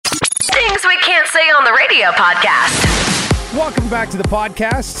Say on the Radio podcast. Welcome back to the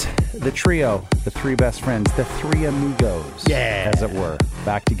podcast. The trio, the three best friends, the three amigos, as it were,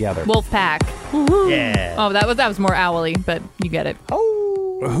 back together. Wolf Pack. Yeah. Oh, that was more owly, but you get it.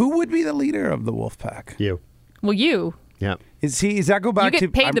 Oh, who would be the leader of the Wolf Pack? You. Well, you. Yeah. Does that go back You to...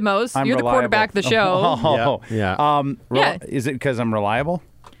 get paid the most. I'm You're the reliable. quarterback of the show. Oh, Yeah. Yeah. Is it because I'm reliable?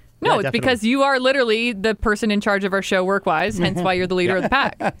 No, Yeah, it's definitely. because you are literally the person in charge of our show work-wise, hence why you're the leader of the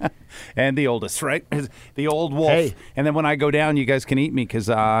pack. And the oldest, right? The old wolf. Hey. And then when I go down, you guys can eat me because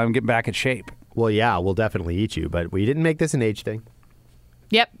I'm getting back in shape. Well, yeah, we'll definitely eat you, but we didn't make this an age thing.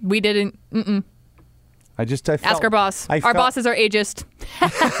 Yep, we didn't. I felt, Ask our boss. I Our felt- bosses are ageist.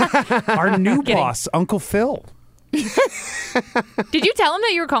 Our new Kidding. boss, Uncle Phil. Did you tell him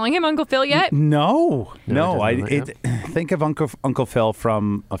that you were calling him Uncle Phil yet? No. it doesn't, Think of Uncle Phil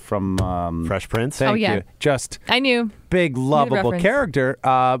from Fresh Prince. Thank yeah. you. Just I knew. big, lovable reference. character.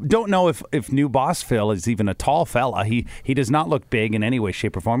 Don't know if new boss Phil is even a tall fella. He does not look big in any way,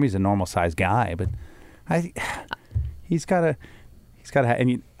 shape, or form. He's a normal sized guy, but he's got a.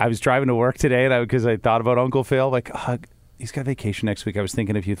 I was driving to work today, and because I thought about Uncle Phil, like he's got vacation next week. I was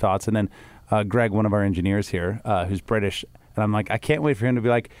thinking a few thoughts, and then Greg, one of our engineers here, who's British, and I'm like, I can't wait for him to be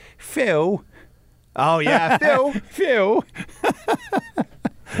like, Phil. Oh, yeah, Phil. Phil.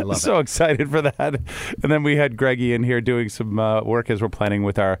 I love So it. excited for that. And then we had Greggy in here doing some work as we're planning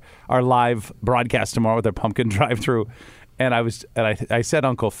with our live broadcast tomorrow with our pumpkin drive-through. And I said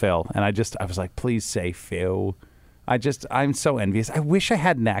Uncle Phil, and I was like, please say Phil. I'm so envious. I wish I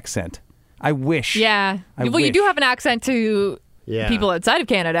had an accent. I wish. Yeah. I Well, you do wish. have an accent to Yeah. people outside of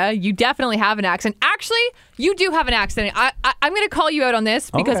Canada. You definitely have an accent. Actually, you do have an accent. I'm going to call you out on this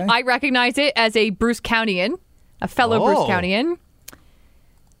because Okay. I recognize it as a Bruce Countyan, a fellow Bruce Oh. Countyan.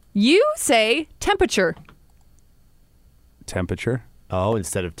 You say temperature. Temperature. Oh,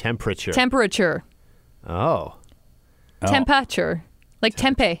 instead of temperature. Temperature. Oh. Temperature. Like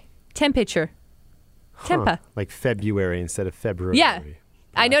tempe. Temperature. Tempa. Like February instead of February. Yeah.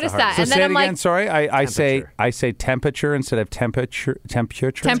 I noticed that. So and say then it I'm again. like, Sorry, I say Temperature. temperature instead of temperature.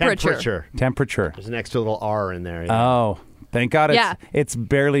 Temperature. Temperature. Temperature. There's an extra little R in there. Yeah. Oh, thank God Yeah. it's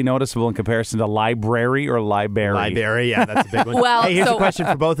barely noticeable in comparison to library or library. Library, yeah, that's a big one. Well, hey, here's so- a question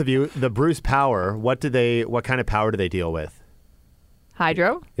for both of you. The Bruce Power, what kind of power do they deal with?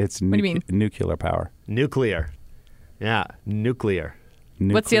 hydro? It's What do you mean? nuclear power. Nuclear. Yeah, nuclear.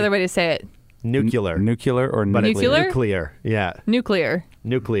 What's the other way to say it? Nuclear. Nuclear or But it's Nuclear? nuclear. Yeah, Nuclear.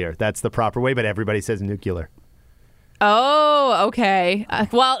 nuclear. That's the proper way, but everybody says nuclear. Oh, okay.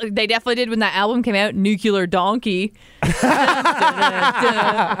 Well, they definitely did when that album came out, Nuclear Donkey.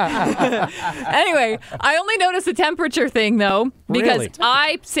 Anyway, I only noticed the temperature thing, though, because Really?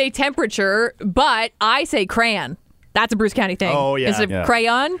 I say temperature, but I say crayon. That's a Bruce County thing. Oh, yeah. Instead of Yeah.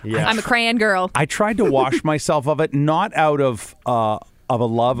 crayon, Yeah. I'm a crayon girl. I tried to wash myself of it, not out of a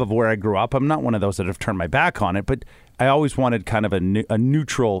love of where I grew up. I'm not one of those that have turned my back on it, but I always wanted kind of a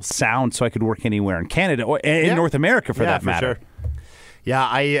neutral sound so I could work anywhere in Canada or in Yeah. North America for Yeah, that for matter. sure. Yeah,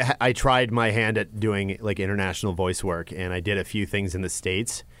 I tried my hand at doing like international voice work, and I did a few things in the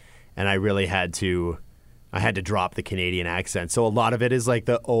States, and I really had to drop the Canadian accent. So a lot of it is like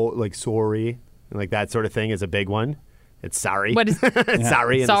like sorry, like that sort of thing is a big one. It's sorry. What is- It's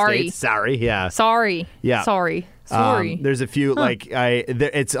sorry in Sorry. the States. Sorry, yeah. Sorry. Yeah. Sorry. Sorry. There's a few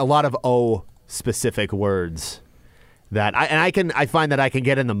it's a lot of O specific words that I find that I can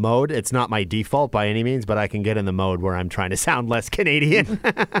get in the mode. It's not my default by any means, but I can get in the mode where I'm trying to sound less Canadian.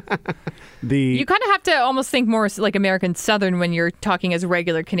 You kind of have to almost think more like American Southern when you're talking as a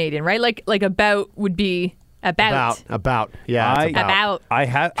regular Canadian, right? Like about would be about. About. Yeah. it's About.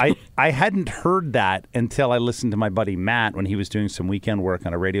 I hadn't heard that until I listened to my buddy Matt when he was doing some weekend work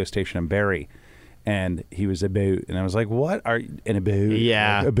on a radio station in Barrie. And he was about, and I was like, what are you, and about?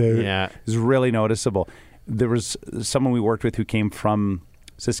 Yeah, About. yeah. It was really noticeable. There was someone we worked with who came from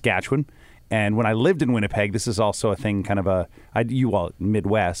Saskatchewan. And when I lived in Winnipeg, this is also a thing, kind of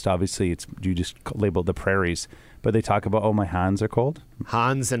Midwest, obviously, you just labeled the prairies. But they talk about, my hands are cold.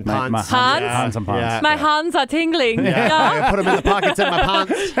 Hans and My Pons. Hans? Yeah. Hans and Pons. Yeah. My hands are tingling. I put them in the pockets of my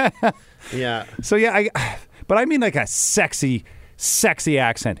pants. Yeah. So yeah, but I mean like a sexy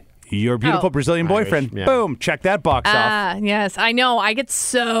accent. Your beautiful Oh. Brazilian boyfriend. Irish, yeah. Boom, check that box off. Ah, yes, I know. I get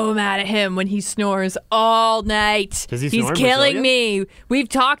so mad at him when he snores all night. Does he He's snore in killing Brazilian? me. We've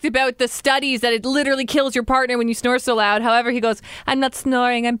talked about the studies that it literally kills your partner when you snore so loud. However, he goes, I'm not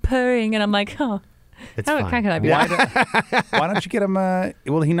snoring, I'm purring. And I'm like, It's how fine. can I be? Why don't you get him?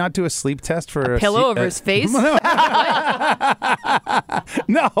 Will he not do a sleep test for a Pillow over his face?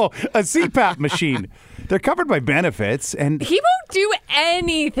 No, a CPAP machine. they're covered by benefits, and He won't do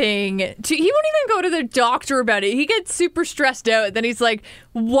anything. He won't even go to the doctor about it. He gets super stressed out. Then he's like,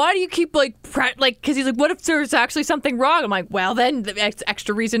 "Why do you keep because he's like, what if there's actually something wrong?" I'm like, "Well, then that's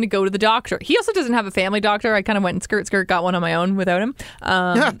extra reason to go to the doctor." He also doesn't have a family doctor. I kind of went and got one on my own without him.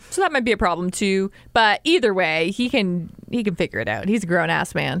 So that might be a problem too. But either way, he can figure it out. He's a grown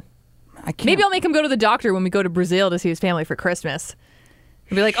ass man. Maybe I'll make him go to the doctor when we go to Brazil to see his family for Christmas.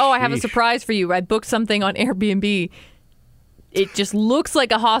 He'll be like, "Oh, I have a surprise for you. I booked something on Airbnb. It just looks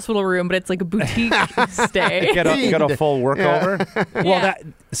like a hospital room, but it's like a boutique stay." Get a full workover. Well,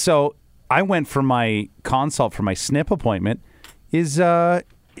 so I went for my consult for my SNP appointment. Has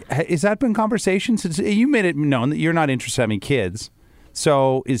that been conversation since you made it known that you're not interested in having kids?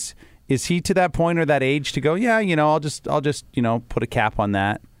 So is he to that point or that age to go? Yeah, I'll just put a cap on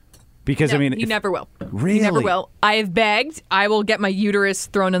that. Because no, he never will. Really? He never will. I have begged. I will get my uterus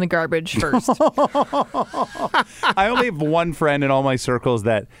thrown in the garbage first. I only have one friend in all my circles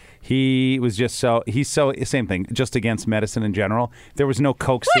that he's same thing, just against medicine in general. There was no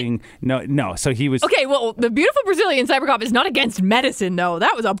coaxing. What? No. So he was. Okay, well, the beautiful Brazilian cybercop is not against medicine, though.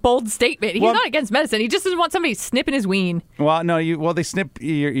 That was a bold statement. He's not against medicine. He just doesn't want somebody snipping his ween. Well, no, they snip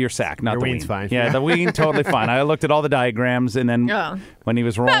your sack, not your the ween's ween. fine. Yeah, the ween, totally fine. I looked at all the diagrams, and then when he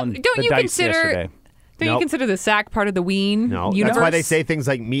was rolling the dice yesterday. Don't you consider the sack part of the ween universe? That's why they say things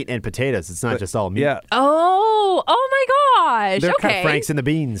like meat and potatoes. It's not just all meat. Yeah. Oh my gosh. They're okay. Franks and the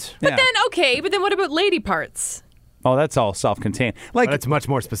beans. But then what about lady parts? Oh, that's all self-contained. But it's much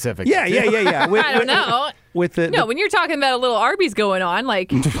more specific. Yeah. I don't know. No, when you're talking about a little Arby's going on,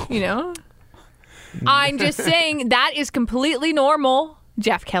 I'm just saying that is completely normal.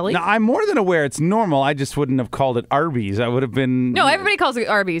 Jeff Kelly. Now, I'm more than aware it's normal. I just wouldn't have called it Arby's. I would have been... No, everybody calls it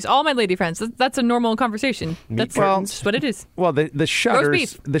Arby's. All my lady friends. That's a normal conversation. That's what it is. Well, the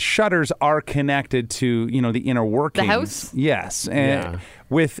shutters are connected to, the inner workings. The house? Yes. And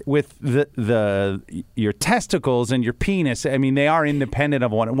with your testicles and your penis, I mean, they are independent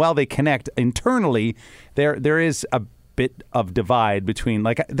of one. While they connect internally, there is a bit of divide between,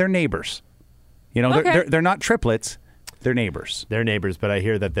 they're neighbors. They're not triplets. They're neighbors. They're neighbors, but I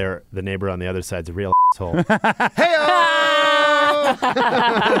hear that the neighbor on the other side's a real asshole.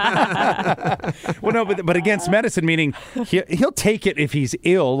 Well, no, but against medicine, meaning he'll take it if he's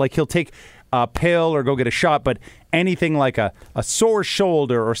ill. Like he'll take a pill or go get a shot, but anything like a sore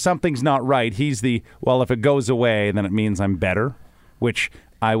shoulder or something's not right, he's if it goes away, then it means I'm better, which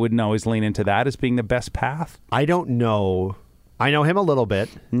I would always lean into that as being the best path. I don't know. I know him a little bit.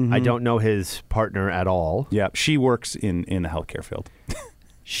 Mm-hmm. I don't know his partner at all. Yeah, she works in the healthcare field.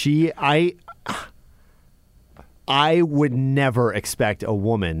 I would never expect a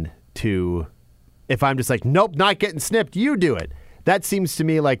woman to, if I'm just like, nope, not getting snipped, you do it. That seems to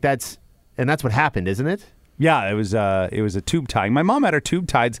me like that's what happened, isn't it? Yeah, it was a tube tying. My mom had her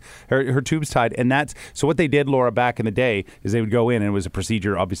tubes tied, and so what they did, Laura, back in the day is they would go in, and it was a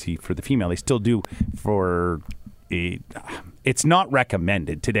procedure, obviously, for the female. They still do for. It's not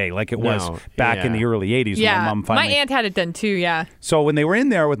recommended today like it was back in the early 80s when my mom finally... My aunt had it done too, yeah. So when they were in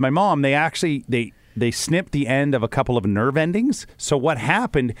there with my mom, they actually, they snipped the end of a couple of nerve endings. So what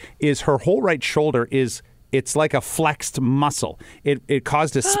happened is her whole right shoulder it's like a flexed muscle. It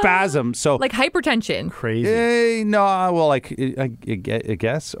caused a spasm. So like hypertension. Crazy. I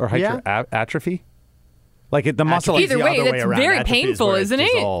guess. Or atrophy. Like the muscle. Either way, that's very painful, isn't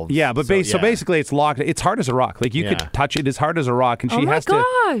it? Yeah, but so basically, it's locked. It's hard as a rock. Like you could touch it as hard as a rock, and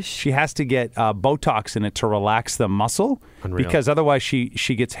she has to get Botox in it to relax the muscle. Unreal. Because otherwise she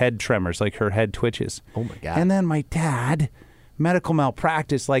gets head tremors, like her head twitches. Oh my God! And then my dad, medical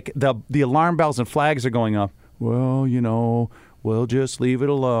malpractice, like the alarm bells and flags are going off. Well, we'll just leave it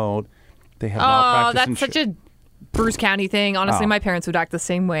alone. They have malpractice. Oh, that's such a Bruce County thing. Honestly, my parents would act the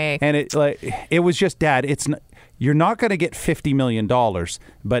same way. And it was just, Dad, you're not going to get $50 million,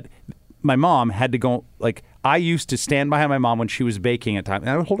 but my mom had to go, I used to stand behind my mom when she was baking at times, and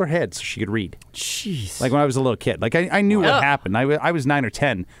I would hold her head so she could read. Jeez. Like when I was a little kid. Like I knew what happened. I was 9 or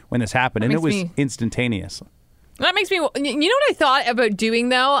 10 when this happened, and it was instantaneous. That makes me, you know what I thought about doing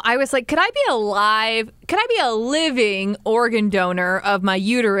though? I was like, could I be a living organ donor of my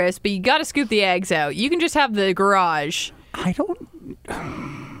uterus, but you got to scoop the eggs out. You can just have the garage. I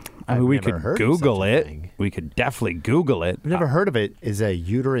mean, we could Google it. We could definitely Google it. I've never heard of it. Is a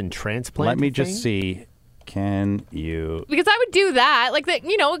uterine transplant? Let me just see. Can you? Because I would do that.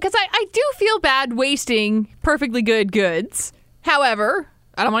 Because I do feel bad wasting perfectly good goods. However,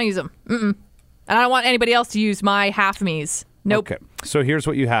 I don't want to use them. Mm-mm. And I don't want anybody else to use my half-me's. Nope. Okay. So here's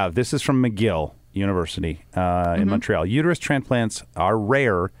what you have. This is from McGill. University in Montreal. Uterus transplants are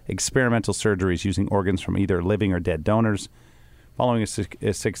rare experimental surgeries using organs from either living or dead donors. Following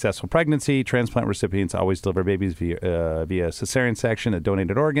a successful pregnancy, transplant recipients always deliver babies via cesarean section, a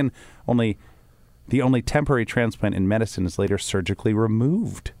donated organ. The only temporary transplant in medicine is later surgically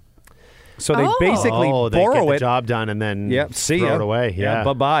removed. So they basically they borrow get the it. job done and then See throw ya. it away. Yeah.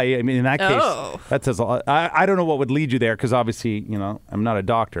 Bye-bye. I mean, in that case, Oh. that says a lot. I don't know what would lead you there because obviously, I'm not a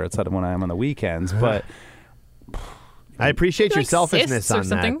doctor outside of when I am on the weekends. But I appreciate your Like selfishness cysts or on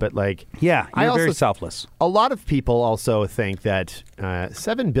something? that, but like, yeah, I you're also very selfless. a lot of people also think that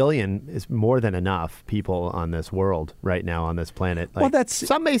 7 billion is more than enough people on this world right now on this planet. Like, Well, that's-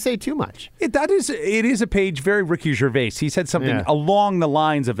 some may say too much. It is a page very Ricky Gervais. He said something Yeah. along the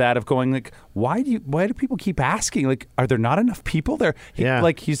lines of that, of going like, why do people keep asking, like, are there not enough people there? Yeah.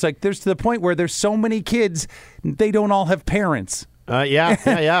 Like he's like, there's to the point where there's so many kids, they don't all have parents. Yeah.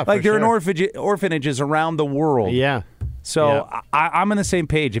 Like for they're sure. in orphanages around the world. Yeah. So Yeah. I'm on the same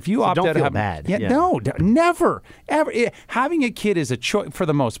page. If you opt don't out feel of bad. yeah, Yeah. no, never, ever. Having a kid is a choice for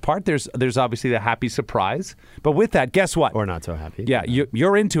the most part. There's obviously the happy surprise, but with that, guess what? Or not so happy. Yeah,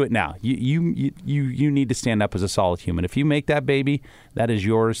 you're into it now. You need to stand up as a solid human. If you make that baby, that is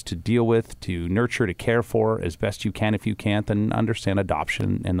yours to deal with, to nurture, to care for as best you can. If you can't, then understand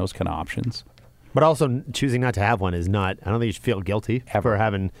adoption and those kind of options. But also choosing not to have one is not, I don't think you should feel guilty for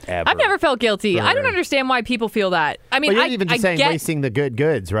having. Ever. I've never felt guilty. I don't understand why people feel that. I mean, But you're I, even I just saying get, wasting the good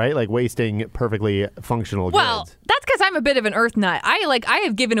goods, right? Like wasting perfectly functional well, goods. that's because I'm a bit of an earth nut. I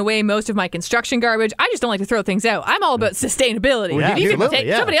have given away most of my construction garbage. I just don't like to throw things out. I'm all about sustainability. Yeah, You can absolutely. take,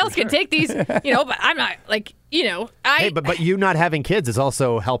 Yeah, somebody for else can take these, but I'm not like, Hey, but you not having kids is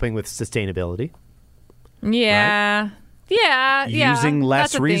also helping with sustainability. Yeah. Yeah, Using less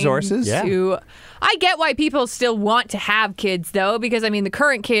that's a thing, resources? Yeah. too. I get why people still want to have kids, though, because, I mean, the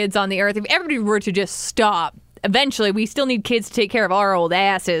current kids on the earth, if everybody were to just stop, eventually we still need kids to take care of our old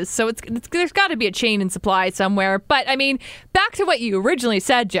asses. So there's got to be a chain in supply somewhere. But, I mean, back to what you originally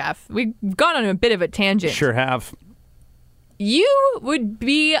said, Jeff. We've gone on a bit of a tangent. Sure have. You would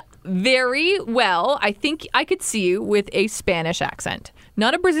be very well, I think I could see you with a Spanish accent.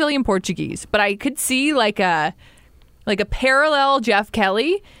 Not a Brazilian Portuguese, but I could see like a parallel Jeff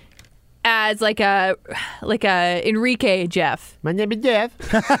Kelly as like a Enrique Jeff. My name is Jeff.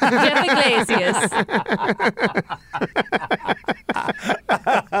 Jeff Iglesias.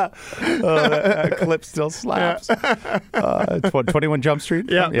 That clip still slaps. 21 Jump Street?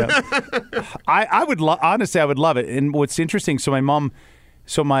 Yeah. I would honestly, I would love it. And what's interesting, so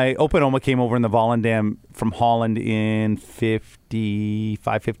my Open Oma came over in the Volendam from Holland in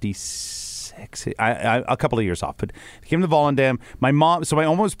 55, 56. A couple of years off, but came to Volendam. My mom, so my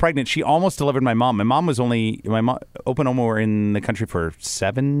Oma was pregnant. She almost delivered my mom. Open Oma were in the country for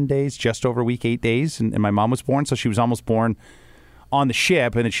 7 days, just over a week, 8 days, and my mom was born. So she was almost born on the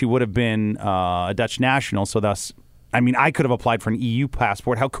ship, and then she would have been a Dutch national. So thus, I mean, I could have applied for an EU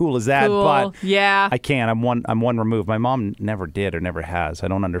passport. How cool is that? Cool. But Yeah. I can't. I'm one removed. My mom never did or never has. I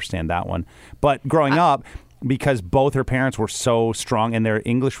don't understand that one. But growing up, because both her parents were so strong and their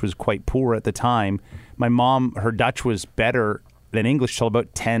English was quite poor at the time, my mom, her Dutch was better than English till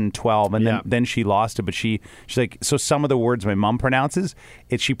about 10, 12, and then she lost it. But she's like, so some of the words my mom pronounces,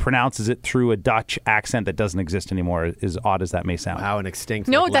 she pronounces it through a Dutch accent that doesn't exist anymore, as odd as that may sound. Wow, an extinct.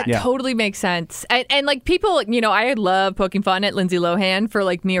 No, like, that Latin. totally makes sense. And like people, I love poking fun at Lindsay Lohan for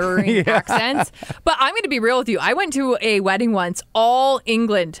like mirroring accents. But I'm going to be real with you. I went to a wedding once, all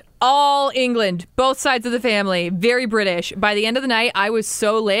England, both sides of the family, very British. By the end of the night, I was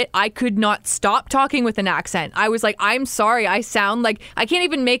so lit, I could not stop talking with an accent. I was like, I'm sorry, I sound like, I can't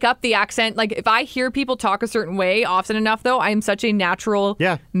even make up the accent. Like, if I hear people talk a certain way often enough, though, I'm such a natural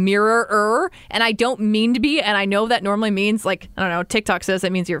mirrorer, and I don't mean to be, and I know that normally means, like, I don't know, TikTok says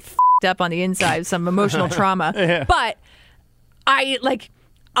that means you're f***ed up on the inside, some emotional trauma. But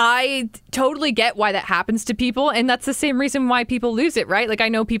I totally get why that happens to people, and that's the same reason why people lose it, right? Like, I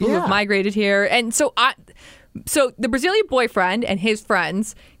know people who have migrated here, and so the Brazilian boyfriend and his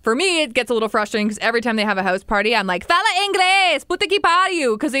friends, for me, it gets a little frustrating because every time they have a house party, I'm like, fala inglés, puta que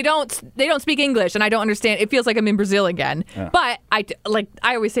pariu, because they don't speak English, and I don't understand. It feels like I'm in Brazil again. But I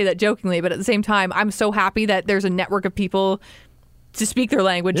always say that jokingly, but at the same time, I'm so happy that there's a network of people to speak their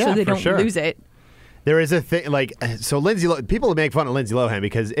language so they don't lose it. There is a thing so people make fun of Lindsay Lohan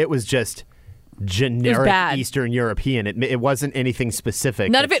because it was just generic bad. Eastern European. It wasn't anything specific.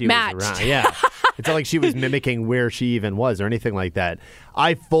 None that of it she was matched. around. Yeah, it's not like she was mimicking where she even was or anything like that.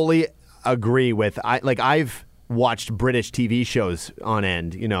 I fully agree with. I've watched British TV shows on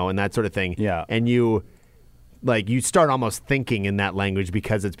end, and that sort of thing. Yeah, and like you start almost thinking in that language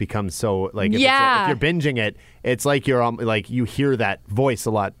because it's become so like if Yeah. if you're binging it, it's like you're like you hear that voice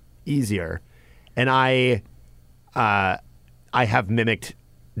a lot easier. And I have mimicked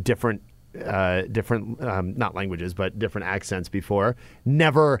different not languages but different accents before.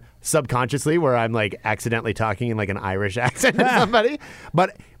 Never subconsciously where I'm like accidentally talking in like an Irish accent to somebody,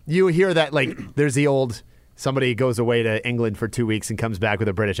 but you hear that like there's the old. Somebody goes away to England for 2 weeks and comes back with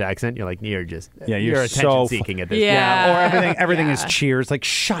a British accent. You're like, you're you're attention so seeking at this Yeah. Or everything is cheers. Like,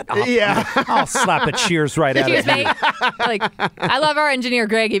 shut up. Yeah. I'll slap a cheers right out Cheers, of you. mate. Like, I love our engineer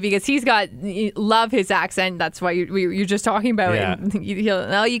Greggy because he's got love his accent. That's why you're just talking about Yeah. it. And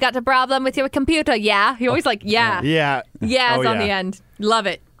he'll, you got a problem with your computer? Yeah. He always like, yeah. point. Yeah. Yes Oh, on yeah. the end. Love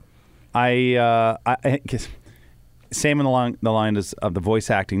it. Same in the line of the voice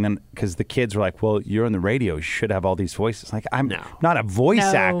acting. Then because the kids were like, "Well, you're on the radio. You should have all these voices." Like, I'm No. not a voice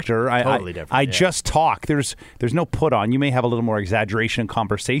No. actor. Totally different, I yeah. just talk. There's no put on. You may have a little more exaggeration in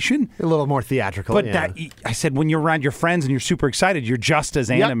conversation. A little more theatrical. But yeah. I said, when you're around your friends and you're super excited, you're just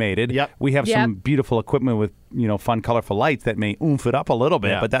as animated. Yep. We have Yep. some beautiful equipment with fun, colorful lights that may oomph it up a little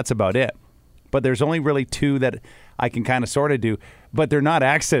bit, Yeah. but that's about it. But there's only really two that I can kind of sort of do. But they're not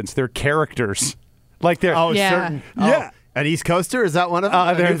accents; they're characters. Like they're Oh, Yeah. certain. Yeah. Oh, an East Coaster, is that one of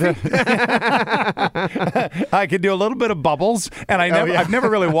them? I can do a little bit of Bubbles, and yeah. I've never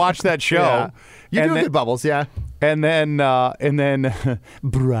really watched that show. Yeah. You and do then, good Bubbles, yeah. and then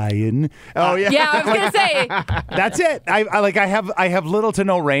Brian. Oh, yeah. Yeah, I was gonna say. That's it. I have little to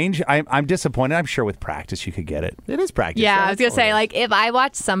no range. I'm disappointed. I'm sure with practice you could get it. It is practice. Yeah, I was gonna that's all it say, is. like, if I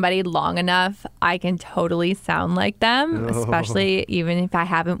watch somebody long enough, I can totally sound like them, especially even if I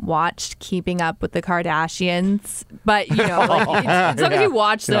haven't watched Keeping Up with the Kardashians. But, like, as long as you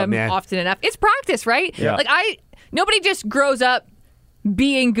watch Oh, them man. often enough, it's practice, right? Yeah. Like, nobody just grows up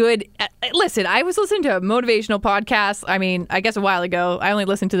being good. Listen, I was listening to a motivational podcast, I guess a while ago. I only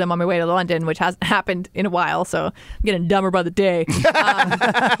listened to them on my way to London, which hasn't happened in a while, so I'm getting dumber by the day.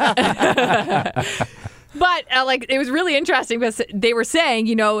 But it was really interesting because they were saying,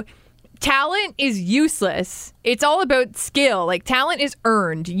 talent is useless. It's all about skill. Like, talent is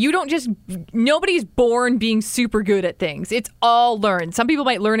earned. Nobody's born being super good at things. It's all learned. Some people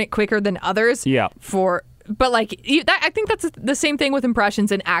might learn it quicker than others. Yeah. But I think that's the same thing with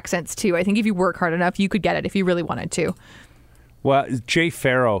impressions and accents too. I think if you work hard enough, you could get it if you really wanted to. Well, Jay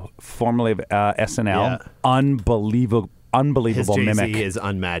Farrow, formerly of SNL, Yeah. unbelievable His Jay-Z mimic. is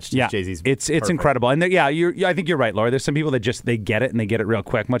unmatched. Yeah, Jay-Z's it's perfect. incredible, and I think you're right, Laura. There's some people that they get it and they get it real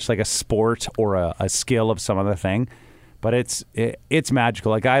quick, much like a sport or a skill of some other thing. But it's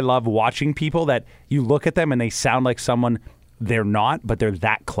magical. Like, I love watching people that you look at them and they sound like someone they're not, but they're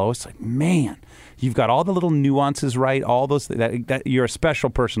that close. Like, man, you've got all the little nuances right. All those that you're a special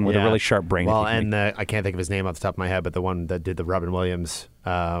person with a Yeah. really sharp brain. Well, if you can and I can't think of his name off the top of my head, but the one that did the Robin Williams.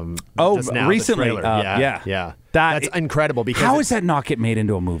 Oh, just now, the recently, trailer. yeah. That's incredible because how does that not get made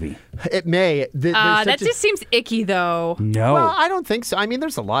into a movie? it may. That just seems icky, though. No. Well, I don't think so. I mean,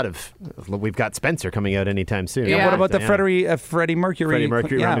 there's a lot of. We've got Spencer coming out anytime soon. Yeah. What about the Diana. Freddie Mercury? Freddie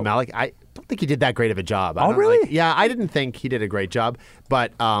Mercury, Yeah. Rami Malek? I don't think he did that great of a job. Oh, really? I didn't think he did a great job.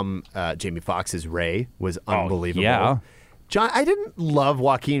 But Jamie Foxx's Ray was unbelievable. yeah. I didn't love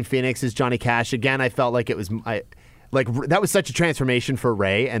Joaquin Phoenix as Johnny Cash. Again, I felt like it was. That was such a transformation for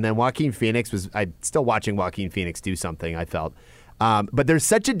Ray, and then Joaquin Phoenix was. I'm still watching Joaquin Phoenix do something. I felt, but there's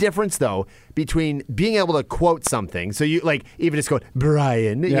such a difference though between being able to quote something. So you even just go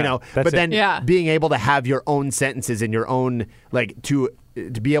Brian, Yeah, that's but it. then Yeah. being able to have your own sentences and your own to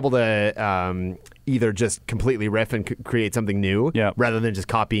be able to either just completely riff and create something new, Yeah. rather than just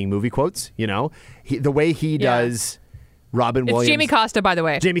copying movie quotes. The way he Yeah. does. Robin It's Williams. Jamie Costa, by the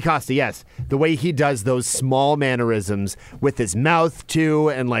way. Jamie Costa, yes. The way he does those small mannerisms with his mouth too,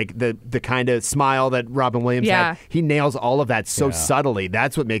 and like the kind of smile that Robin Williams Yeah. had, he nails all of that so subtly.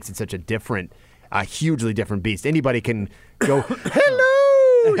 That's what makes it such a hugely different beast. Anybody can go,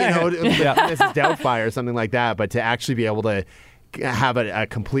 hello, Mrs. Doubtfire or something like that, but to actually be able to have a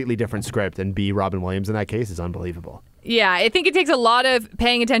completely different script and be Robin Williams in that case is unbelievable. Yeah, I think it takes a lot of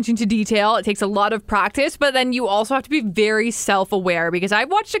paying attention to detail. It takes a lot of practice, but then you also have to be very self-aware because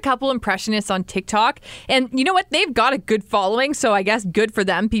I've watched a couple impressionists on TikTok and you know what? They've got a good following, so I guess good for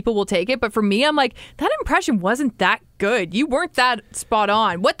them. People will take it. But for me, I'm like, that impression wasn't that good. You weren't that spot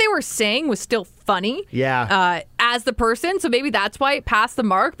on. What they were saying was still funny. Yeah. As the person, so maybe that's why it passed the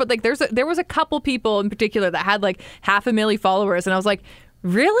mark. But like, there was a couple people in particular that had like 500,000 followers, and I was like,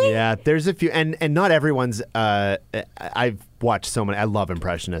 really? Yeah, there's a few, and not everyone's. I've watched so many. I love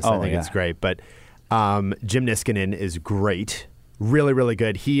impressionists. I think it's great. But Jim Niskanen is great. really, really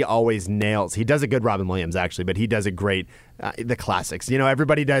good. He always nails. He does a good Robin Williams, actually, but he does a great, the classics. You know,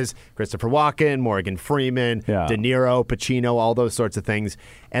 everybody does Christopher Walken, Morgan Freeman, Yeah. De Niro, Pacino, all those sorts of things.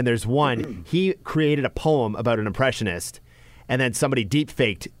 And there's one, he created a poem about an impressionist, and then somebody deep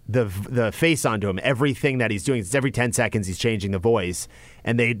faked the face onto him. Everything that he's doing, it's every 10 seconds he's changing the voice,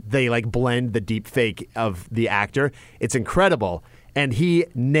 and they like blend the deep fake of the actor. It's incredible, and he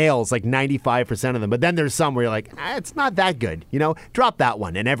nails like 95% of them. But then there's some where you're like, it's not that good. You know, drop that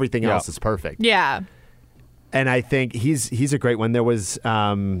one, and everything else is perfect. Yeah. And I think he's a great one. There was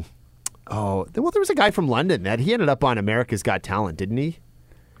there was a guy from London that he ended up on America's Got Talent, didn't he?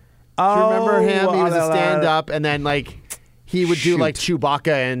 Do you remember him? He was a stand-up, and then like he would do like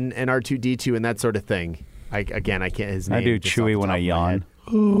Chewbacca and R2-D2 and that sort of thing. I can't his name. I do just off Chewy the when top I of my yawn. head.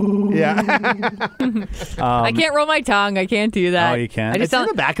 Yeah. I can't roll my tongue. I can't do that. Oh, you can't? I just It's in sound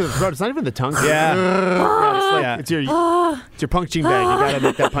the back of the throat. It's not even the tongue. Yeah. It's like, Yeah. it's your punching bag. You gotta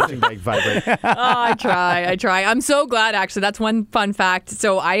make that punching bag vibrate. I try. I'm so glad, actually. That's one fun fact.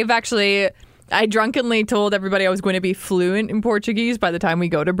 So I drunkenly told everybody I was going to be fluent in Portuguese by the time we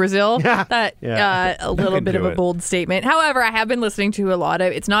go to Brazil. That a little can bit of do a it. bold statement. However, I have been listening to a lot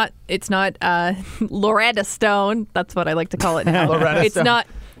of. It's not Loretta Stone. That's what I like to call it now. Loretta It's Stone. not.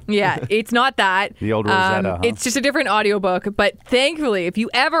 Yeah, it's not that. The old Rosetta, huh? It's just a different audiobook. But thankfully, if you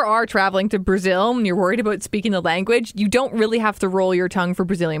ever are traveling to Brazil and you're worried about speaking the language, you don't really have to roll your tongue for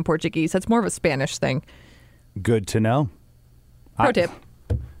Brazilian Portuguese. That's more of a Spanish thing. Good to know. Pro tip.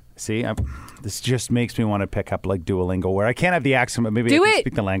 See, this just makes me want to pick up like Duolingo, where I can't have the accent, but maybe Do I can it.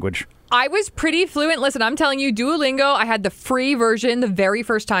 speak the language. I was pretty fluent. Listen, I'm telling you, Duolingo, I had the free version the very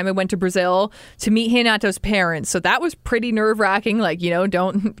first time I went to Brazil to meet Renato's parents. So that was pretty nerve-wracking. Like, you know,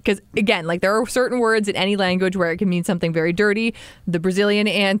 because again, like there are certain words in any language where it can mean something very dirty. The Brazilian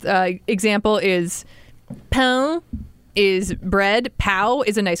example is pão is bread, pau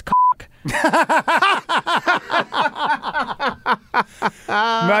is a nice cock.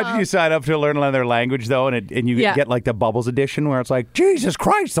 Imagine you sign up to learn another language though, and you Yeah. get like the Bubbles edition where it's like, Jesus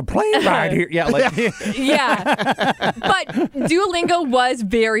Christ, the plane ride here. Yeah, like Yeah. But Duolingo was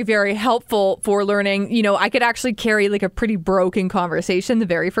very, very helpful for learning. You know, I could actually carry like a pretty broken conversation the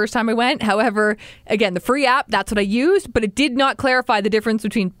very first time I went. However, again, the free app, that's what I used, but it did not clarify the difference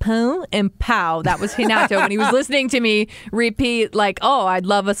between pão and pau. That was Renato when he was listening to me repeat like, oh, I'd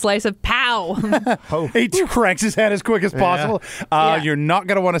love a slice of pau. he cranks his head as quick as possible. You're not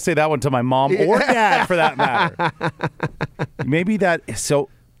going to want to say that one to my mom or dad for that matter. Maybe that, so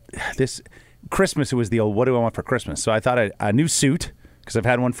this Christmas, it was the old, what do I want for Christmas? So I thought a new suit, because I've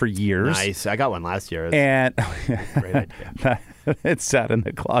had one for years. Nice. I got one last year. And Great idea. it's sat in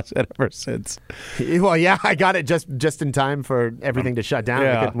the closet ever since. Well, yeah, I got it just in time for everything to shut down.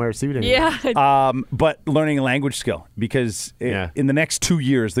 Yeah. I couldn't wear a suit anymore. Yeah. But learning a language skill, because in the next 2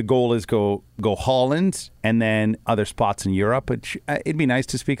 years, the goal is go Holland and then other spots in Europe. It'd be nice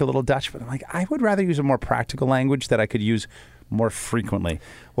to speak a little Dutch, but I'm like, I would rather use a more practical language that I could use more frequently.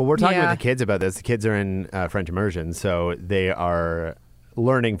 Well, we're talking Yeah. with the kids about this. The kids are in French immersion, so they are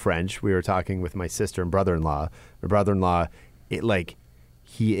learning French. We were talking with my sister and brother-in-law. My brother-in-law,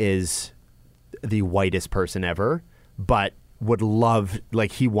 he is the whitest person ever, but would love,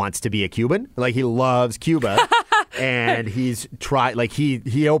 like, he wants to be a Cuban. Like, he loves Cuba. And he's tried, like,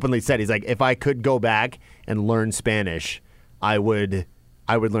 he openly said, he's like, if I could go back and learn Spanish, I would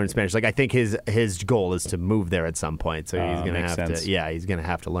learn Spanish. Like, I think his goal is to move there at some point. So he's going to makes have sense. to, he's going to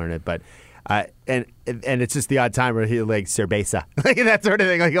have to learn it. But, and it's just the odd time where he'll like cerveza, like that sort of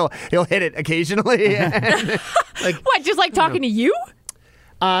thing. Like he'll hit it occasionally. And, like, What, just like talking to you?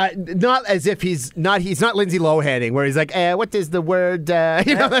 not as if he's not Lindsay Lohaning, where he's like, what is the word? That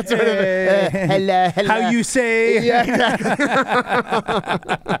sort of hello. How you say? Yeah, exactly.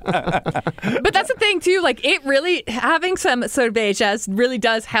 But that's the thing too. Like, it really, having some cervejas really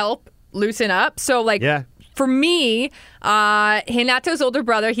does help loosen up. So like, Yeah. for me, Renato's older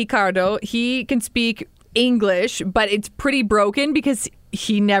brother Ricardo, he can speak English, but it's pretty broken because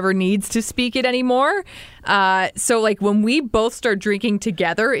he never needs to speak it anymore. So like when we both start drinking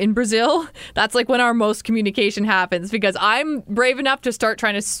together in Brazil, that's like when our most communication happens, because I'm brave enough to start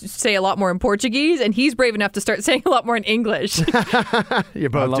trying to say a lot more in Portuguese, and he's brave enough to start saying a lot more in English. You're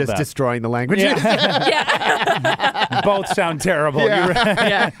both love just that. destroying the language. Yeah. Both sound terrible.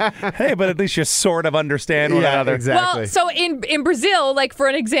 Yeah. Hey, but at least you sort of understand one another. exactly. Well, so in Brazil, like for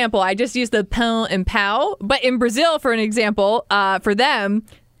an example, I just used the pão and pau, but in Brazil, for an example, for them,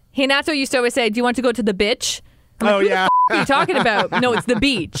 Renato used to always say, "Do you want to go to the bitch?" I'm like, Oh, who yeah. the f- are you talking about? No, it's the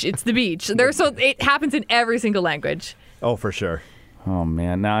beach. It's the beach. So it happens in every single language. Oh, for sure. Oh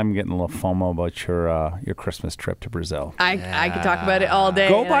man, now I'm getting a little FOMO about your Christmas trip to Brazil. I could talk about it all day.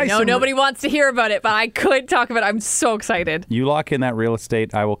 Go buy I know some- nobody wants to hear about it, but I could talk about it. I'm so excited. You lock in that real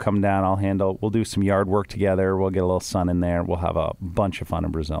estate, I will come down. We'll do some yard work together. We'll get a little sun in there. We'll have a bunch of fun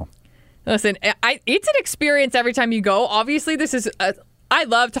in Brazil. Listen, it's an experience every time you go. Obviously, I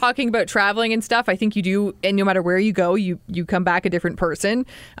love talking about traveling and stuff. I think you do, and no matter where you go, you come back a different person.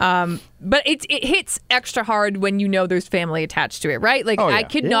 But it hits extra hard when you know there's family attached to it, right? Like, Oh, yeah. I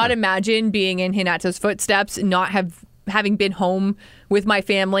could not imagine being in Hinata's footsteps and not having been home with my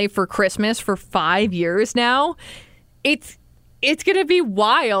family for Christmas for 5 years now. It's going to be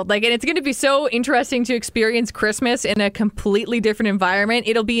wild. Like, and it's going to be so interesting to experience Christmas in a completely different environment.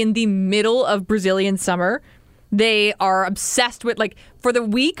 It'll be in the middle of Brazilian summer. They are obsessed with, like, for the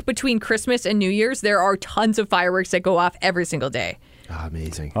week between Christmas and New Year's, there are tons of fireworks that go off every single day. Oh,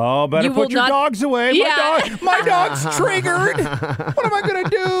 amazing. Oh, better You will put your not- dogs away. Yeah. My dog's triggered. What am I going to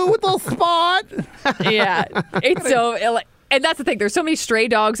do with the spot? Yeah. It's so... And that's the thing. There's so many stray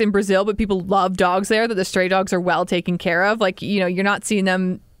dogs in Brazil, but people love dogs there that the stray dogs are well taken care of. Like, you know, you're not seeing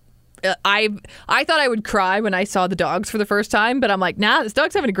them... I thought I would cry when I saw the dogs for the first time, but I'm like, nah, this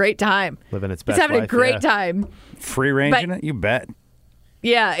dog's having a great time. Living its best It's having a life, great yeah. time. Free ranging But- it? You bet.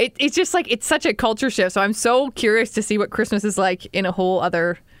 Yeah, it's just like, it's such a culture shift. So I'm so curious to see what Christmas is like in a whole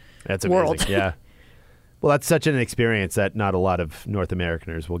other That's amazing. world. Yeah. Well, that's such an experience that not a lot of North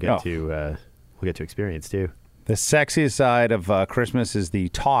Americaners will get to experience too. The sexiest side of Christmas is the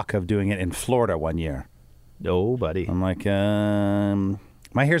talk of doing it in Florida one year. Oh, buddy. I'm like,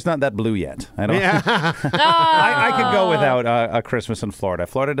 my hair's not that blue yet. I don't. I could go without a Christmas in Florida.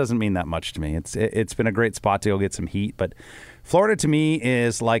 Florida doesn't mean that much to me. It's been a great spot to go get some heat, but Florida to me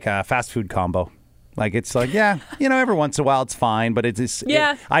is like a fast food combo. Like, it's like, yeah, you know, every once in a while it's fine, but it's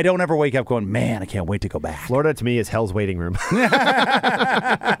Yeah. I don't ever wake up going, man, I can't wait to go back. Florida to me is hell's waiting room.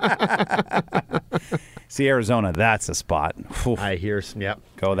 See, Arizona, that's a spot. Phew. I hear. Yep.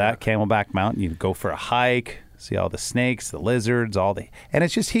 Go that Camelback Mountain. You go for a hike, see all the snakes, the lizards, and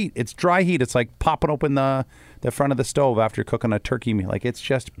it's just heat. It's dry heat. It's like popping open the front of the stove after cooking a turkey meal. Like, it's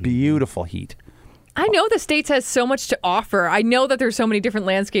just beautiful heat. I know the States has so much to offer. I know that there's so many different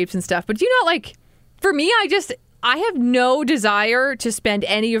landscapes and stuff, but do you not, like, for me, I have no desire to spend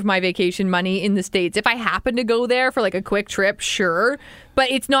any of my vacation money in the States. If I happen to go there for like a quick trip, sure, but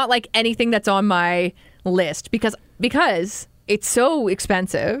it's not like anything that's on my list because it's so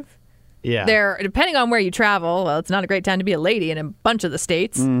expensive. Yeah. There, depending on where you travel, well, it's not a great time to be a lady in a bunch of the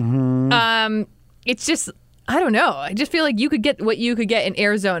states. It's just, I don't know. I just feel like you could get what you could get in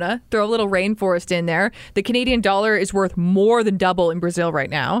Arizona, throw a little rainforest in there. The Canadian dollar is worth more than double in Brazil right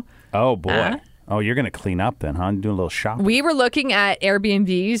now. Oh, boy. Oh, you're going to clean up then, huh? Do a little shopping. We were looking at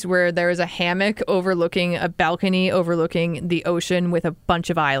Airbnbs where there is a hammock overlooking a balcony overlooking the ocean with a bunch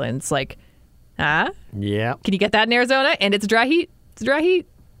of islands. Like, Yeah. can you get that in Arizona? And it's dry heat. It's dry heat.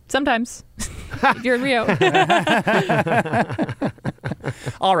 Sometimes. If you're in Rio.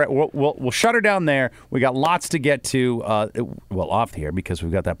 All right, we'll shut her down there. We got lots to get to, off here because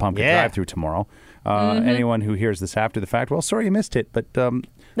we've got that pumpkin Yeah. drive-through tomorrow. Anyone who hears this after the fact, well, sorry you missed it, but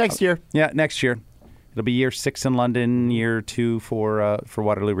Next year. yeah, next year. It'll be year 6 in London, year 2 for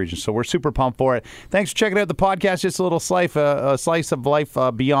Waterloo Region. So we're super pumped for it. Thanks for checking out the podcast. Just a little slice of life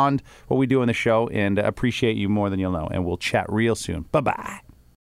beyond what we do on the show, and appreciate you more than you'll know. And we'll chat real soon. Bye-bye.